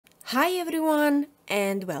Hi everyone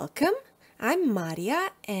and welcome. I'm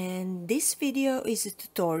Maria and this video is a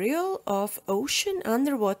tutorial of ocean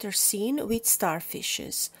underwater scene with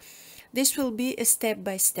starfishes. This will be a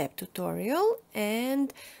step-by-step tutorial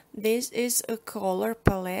and this is a color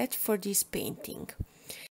palette for this painting.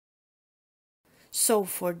 So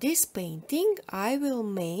for this painting I will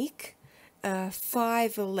make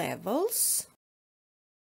 5 levels.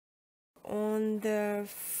 On the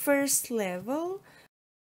first level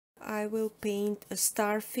I will paint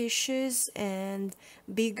starfishes and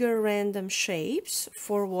bigger random shapes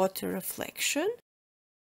for water reflection.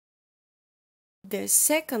 The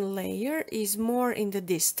second layer is more in the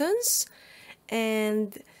distance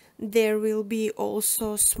and there will be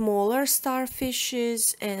also smaller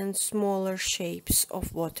starfishes and smaller shapes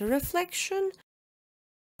of water reflection.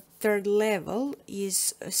 Third level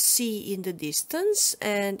is a sea in the distance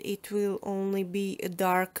and it will only be a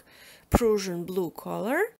dark Prussian blue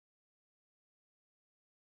color.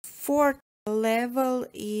 Fourth level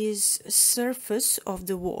is surface of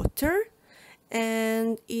the water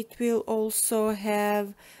and it will also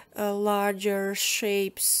have larger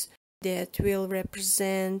shapes that will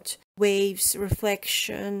represent waves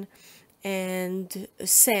reflection and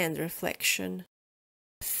sand reflection.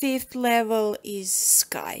 Fifth level is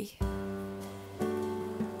sky.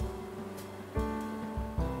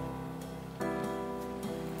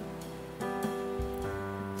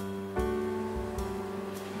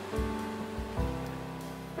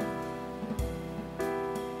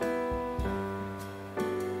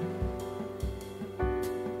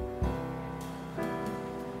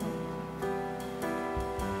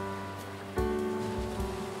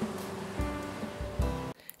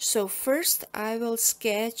 So first I will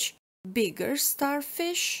sketch bigger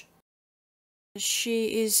starfish.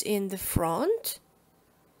 She is in the front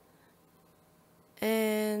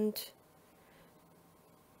and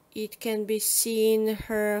it can be seen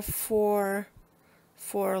her four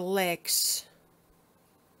legs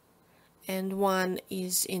and one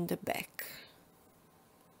is in the back.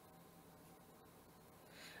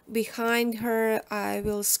 Behind her I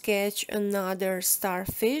will sketch another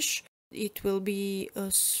starfish. It will be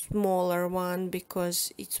a smaller one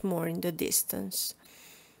because it's more in the distance.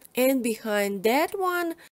 And behind that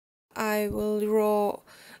one I will draw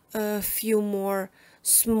a few more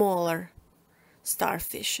smaller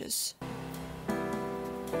starfishes.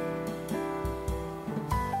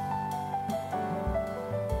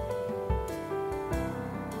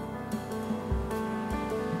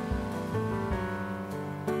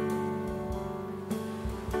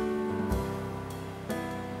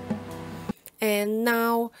 And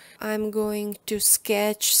now I'm going to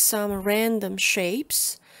sketch some random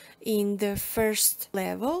shapes in the first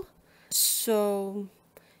level, so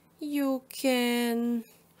you can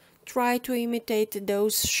try to imitate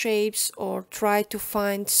those shapes or try to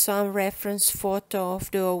find some reference photo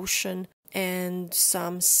of the ocean and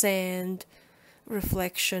some sand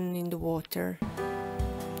reflection in the water.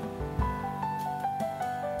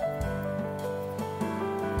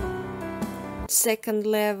 Second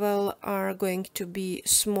level are going to be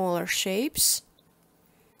smaller shapes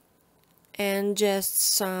and just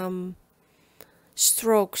some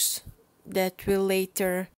strokes that will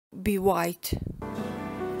later be white.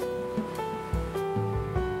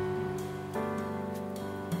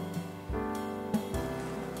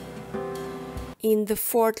 In the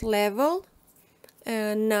fourth level,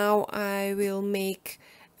 now I will make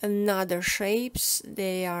another shapes.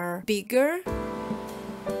 They are bigger.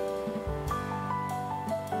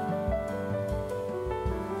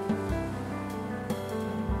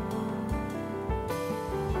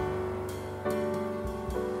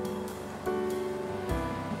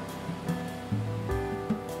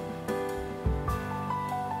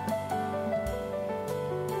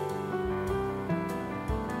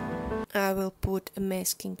 I will put a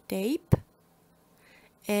masking tape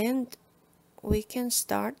and we can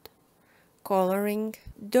start coloring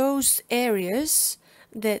those areas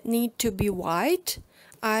that need to be white.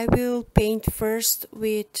 I will paint first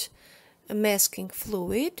with a masking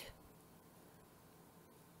fluid.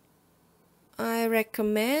 I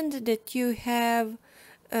recommend that you have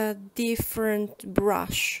a different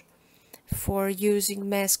brush for using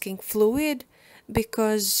masking fluid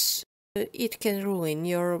because it can ruin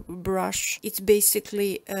your brush. It's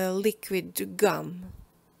basically a liquid gum.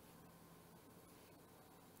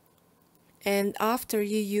 And after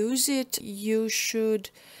you use it, you should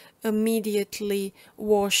immediately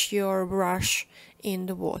wash your brush in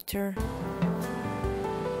the water.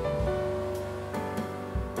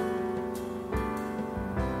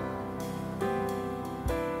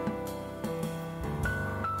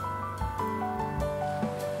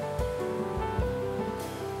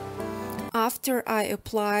 After I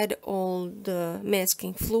applied all the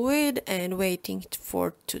masking fluid and waiting for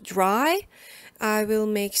it to dry, I will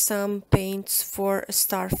make some paints for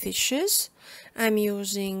starfishes. I'm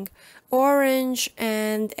using orange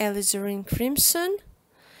and alizarin crimson,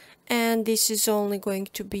 and this is only going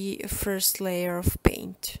to be a first layer of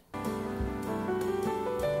paint.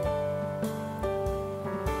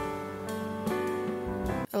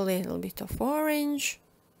 A little bit of orange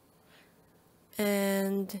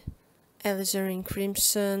and alizarin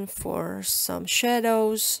crimson for some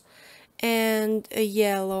shadows, and a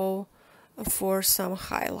yellow for some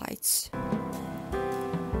highlights.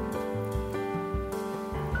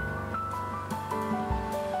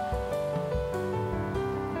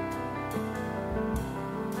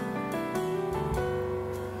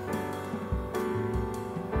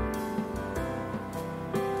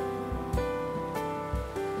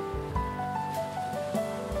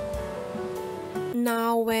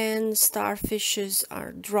 Now when starfishes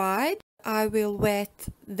are dried, I will wet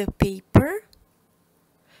the paper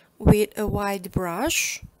with a white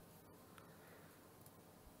brush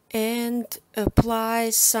and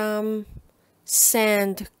apply some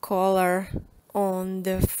sand color on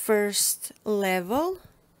the first level,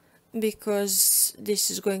 because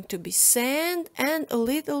this is going to be sand, and a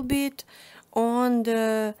little bit on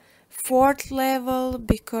the fourth level,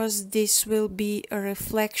 because this will be a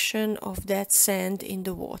reflection of that sand in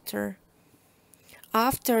the water.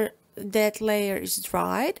 After that layer is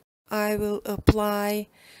dried, I will apply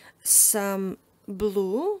some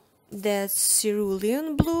blue, that's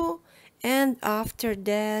cerulean blue, and after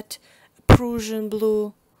that Prussian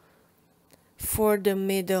blue for the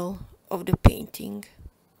middle of the painting.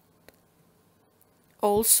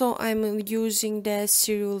 Also, I'm using the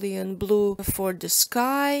cerulean blue for the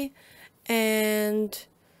sky, and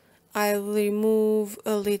I'll remove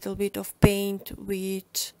a little bit of paint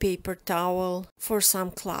with paper towel for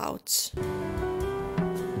some clouds.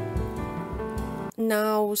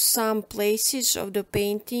 Now some places of the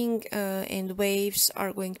painting and waves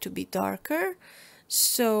are going to be darker,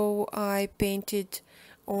 so I painted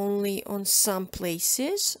only on some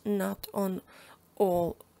places, not on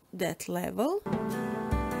all that level.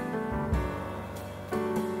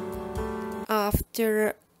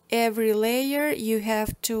 After every layer you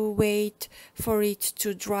have to wait for it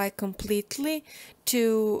to dry completely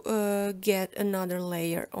to get another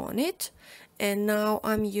layer on it. And now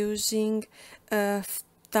I'm using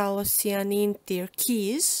phthalocyanine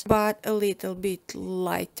turquoise, but a little bit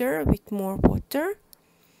lighter with more water,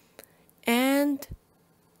 and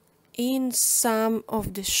in some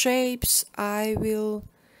of the shapes I will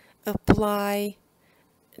apply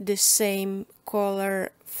the same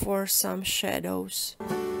color for some shadows.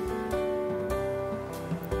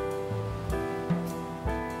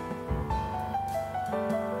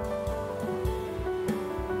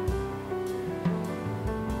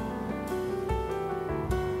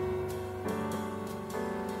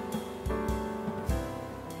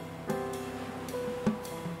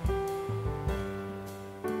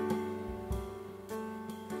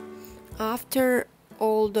 After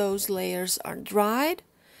all those layers are dried,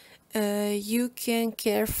 you can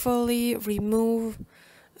carefully remove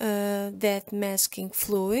that masking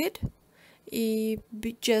fluid.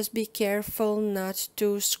 Just be careful not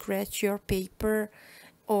to scratch your paper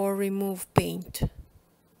or remove paint.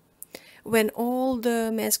 When all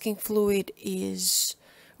the masking fluid is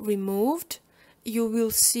removed, you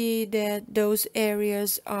will see that those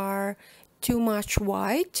areas are too much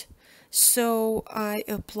white, so I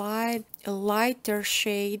applied a lighter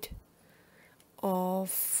shade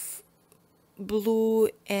of blue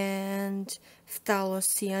and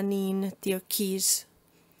phthalocyanine turquoise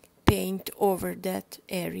paint over that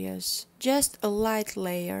areas. Just a light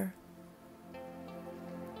layer.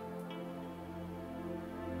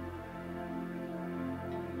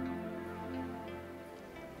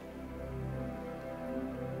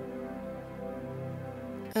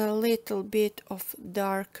 A little bit of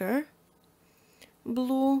darker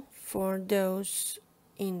blue for those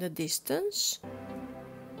in the distance.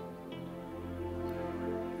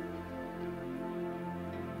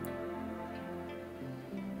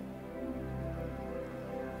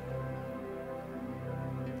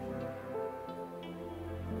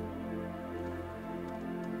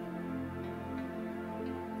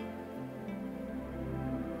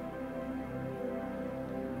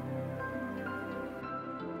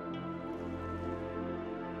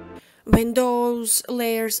 When those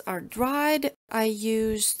layers are dried, I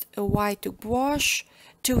used a white gouache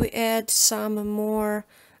to add some more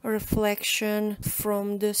reflection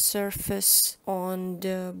from the surface on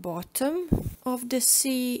the bottom of the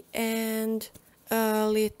sea, and a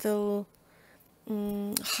little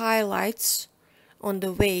highlights on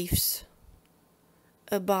the waves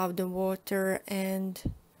above the water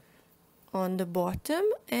and on the bottom,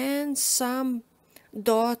 and some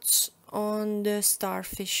dots on the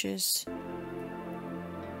starfishes.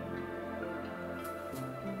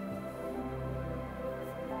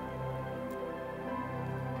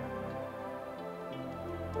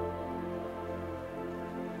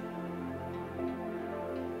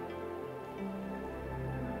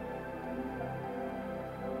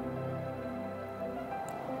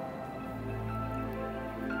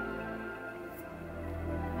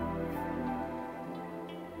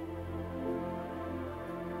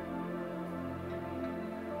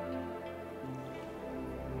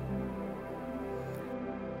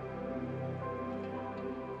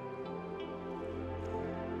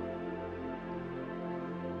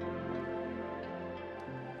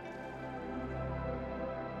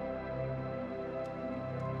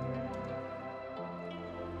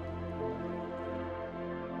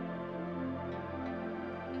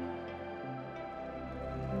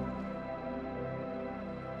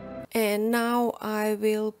 And now I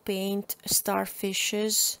will paint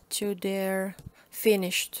starfishes to their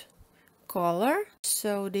finished color.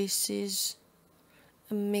 So this is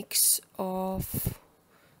a mix of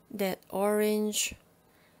that orange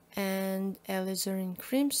and alizarin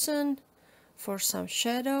crimson for some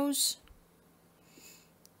shadows.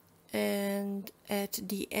 And at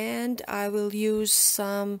the end I will use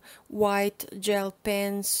some white gel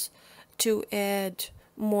pens to add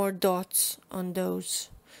more dots on those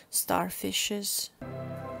starfishes.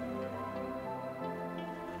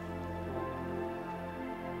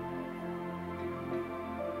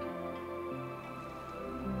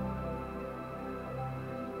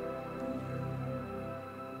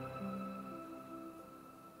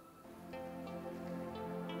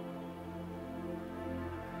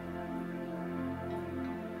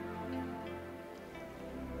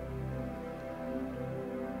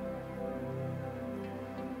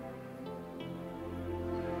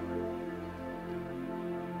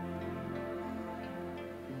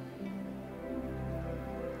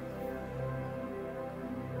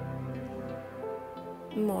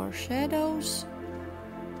 More shadows.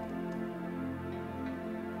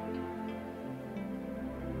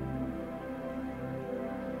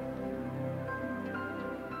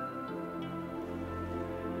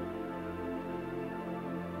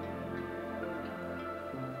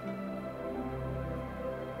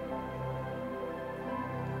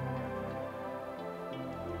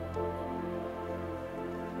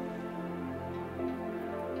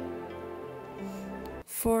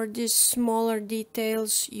 For these smaller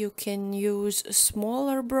details you can use a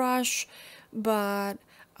smaller brush, but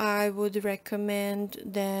I would recommend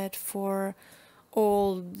that for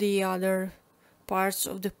all the other parts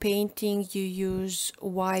of the painting you use a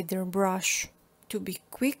wider brush to be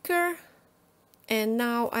quicker. And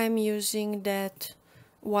now I'm using that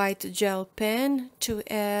white gel pen to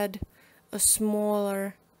add a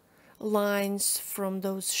smaller lines from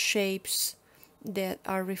those shapes that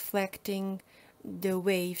are reflecting the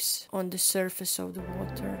waves on the surface of the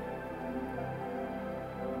water.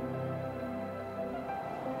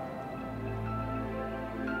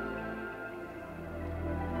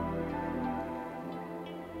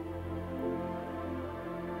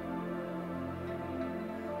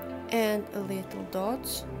 And a little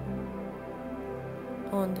dots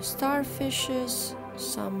on the starfishes,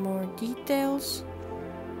 some more details.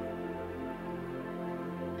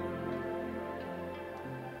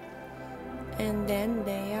 And then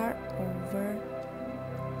they are over.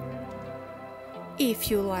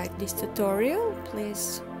 If you like this tutorial,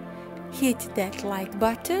 please hit that like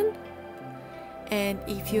button. And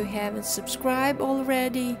if you haven't subscribed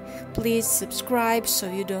already, please subscribe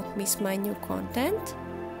so you don't miss my new content.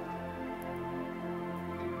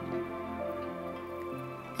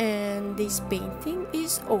 And this painting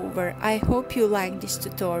is over. I hope you like this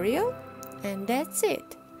tutorial, and that's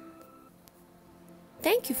it.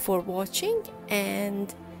 Thank you for watching,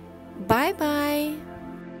 and bye bye.